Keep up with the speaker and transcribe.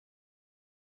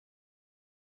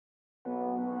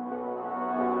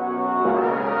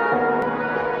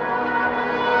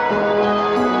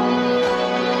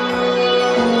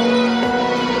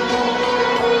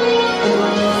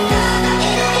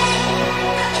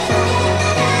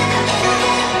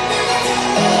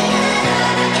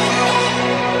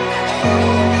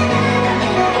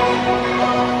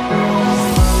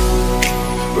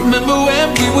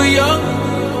were young,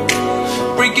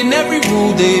 breaking every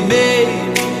rule they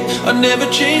made. I never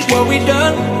changed what we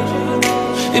done.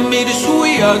 It made us who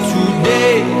we are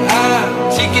today.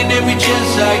 I'm taking every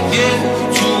chance I get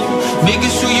to make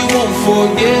us who you won't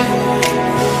forget.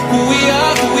 Who we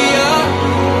are, who we are.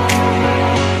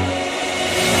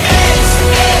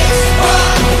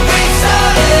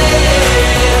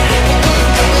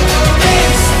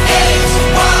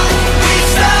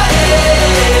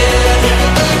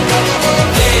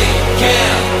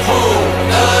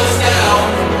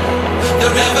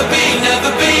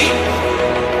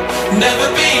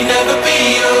 Never be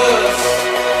yours.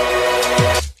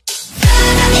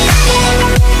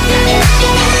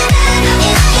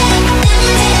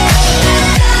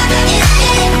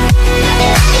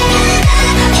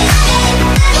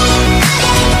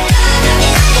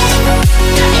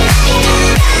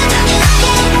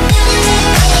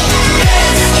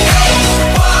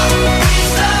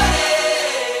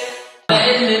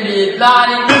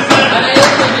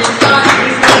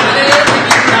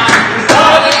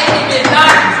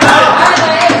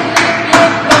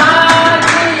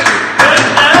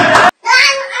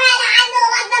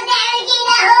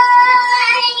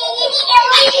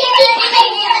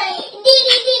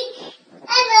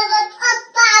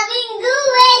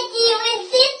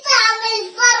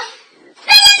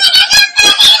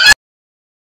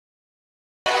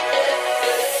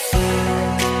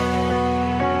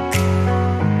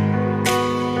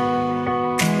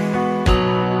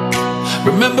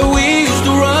 Remember we used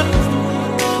to run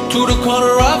to the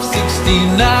corner of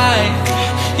 69.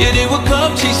 Yeah, they would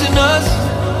come chasing us.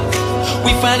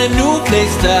 We find a new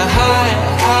place to hide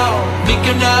out,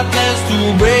 making our plans to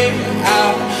break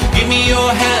out. Give me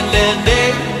your hand and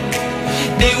they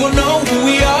will know who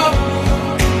we are.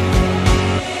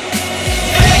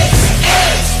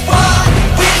 It's what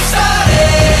we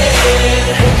started.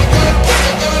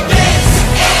 This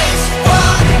is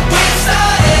what we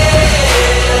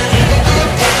started.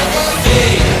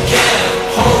 They can't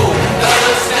hold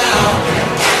us down.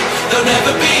 They'll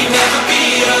never be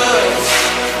us.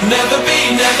 Never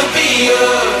be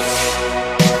us.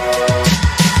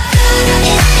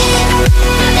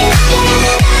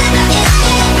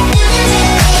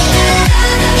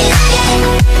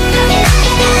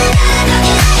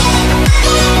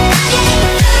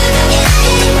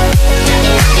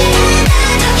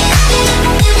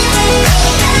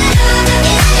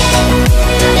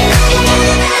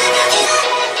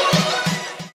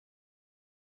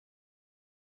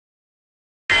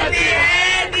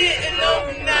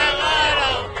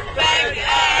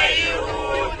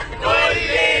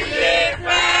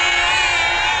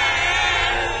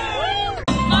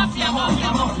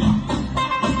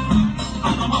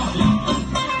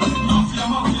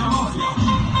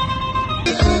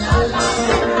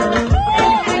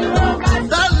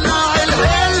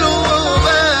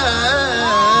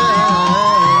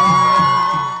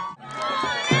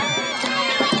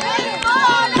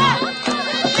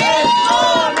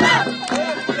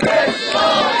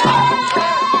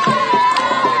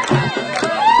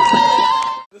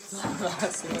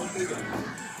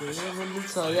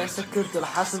 يا سكرت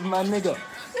الحاسب مع النقا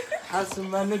حاسب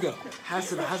مع النقا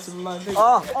حاسب مع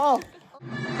النقا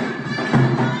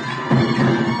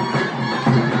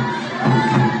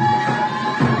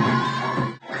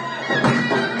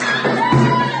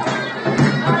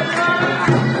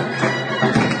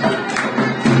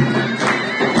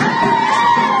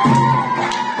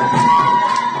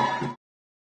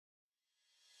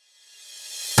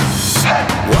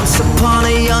Once upon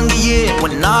a younger year,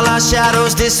 when all our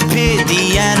shadows disappeared,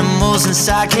 the animals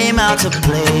inside came out to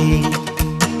play.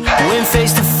 Went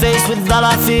face to face with all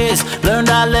our fears, learned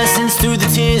our lessons through the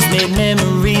tears, made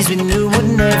memories we knew would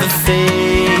never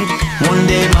fade. One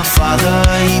day my father,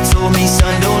 he told me,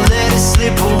 son, don't let it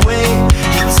slip away.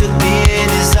 He took me in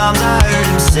his arms, I heard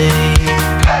him say,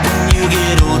 when you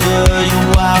get older, your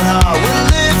wild heart will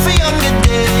live for younger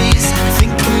days.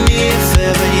 Think of me if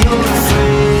ever you're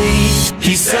afraid.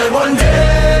 He said one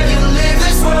day you'll leave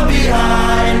this world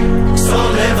behind, so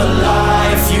live a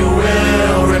life you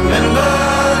will remember.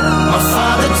 My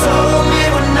father told me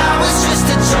when I was just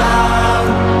a child,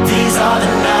 these are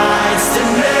the nights that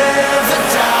never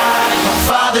die. My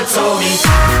father told me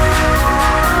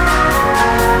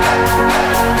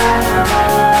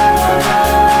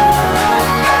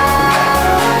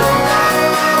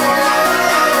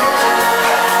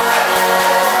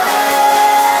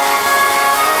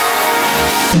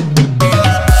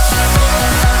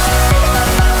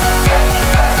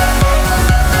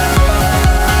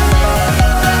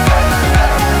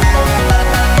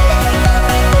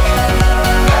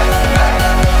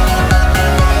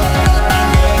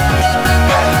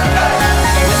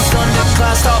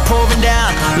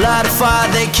why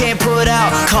they can't put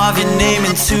out. Carve your name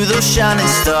into those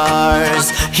shining stars.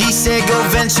 He said go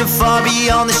venture far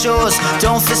beyond the shores.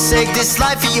 Don't forsake this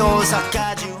life of yours, I'll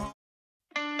guide you.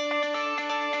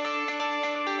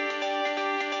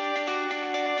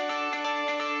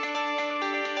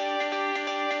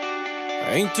 I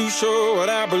ain't too sure what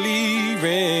I believe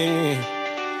in,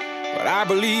 but I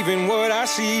believe in what I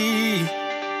see.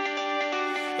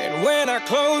 And when I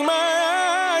close my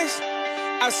eyes,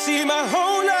 I see my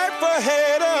whole life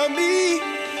ahead of me.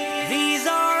 These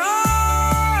are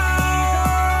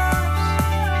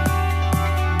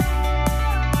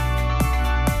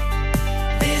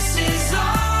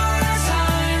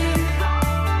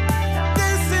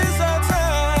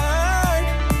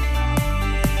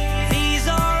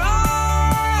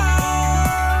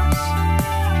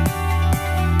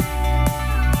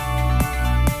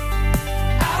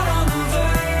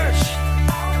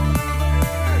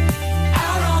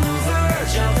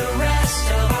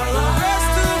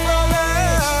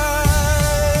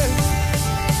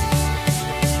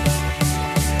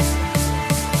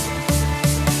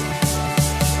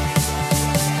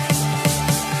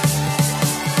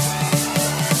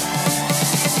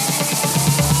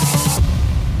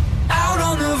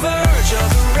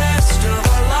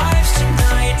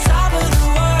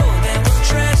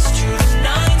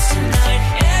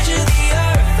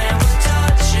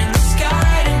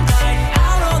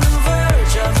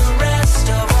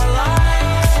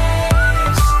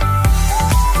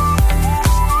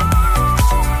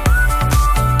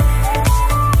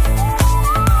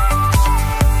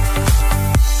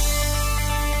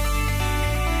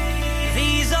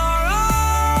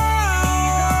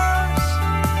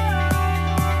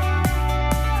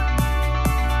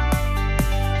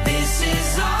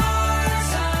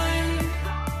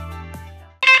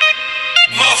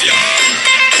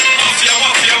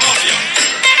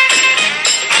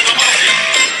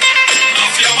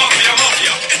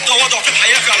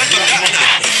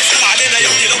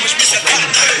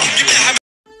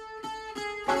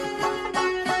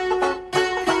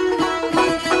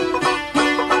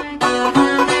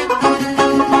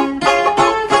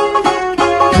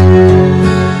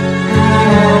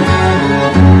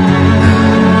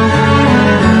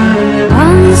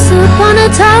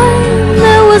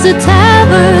a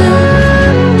tavern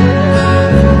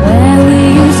where we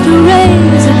used to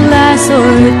raise a glass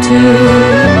or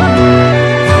two.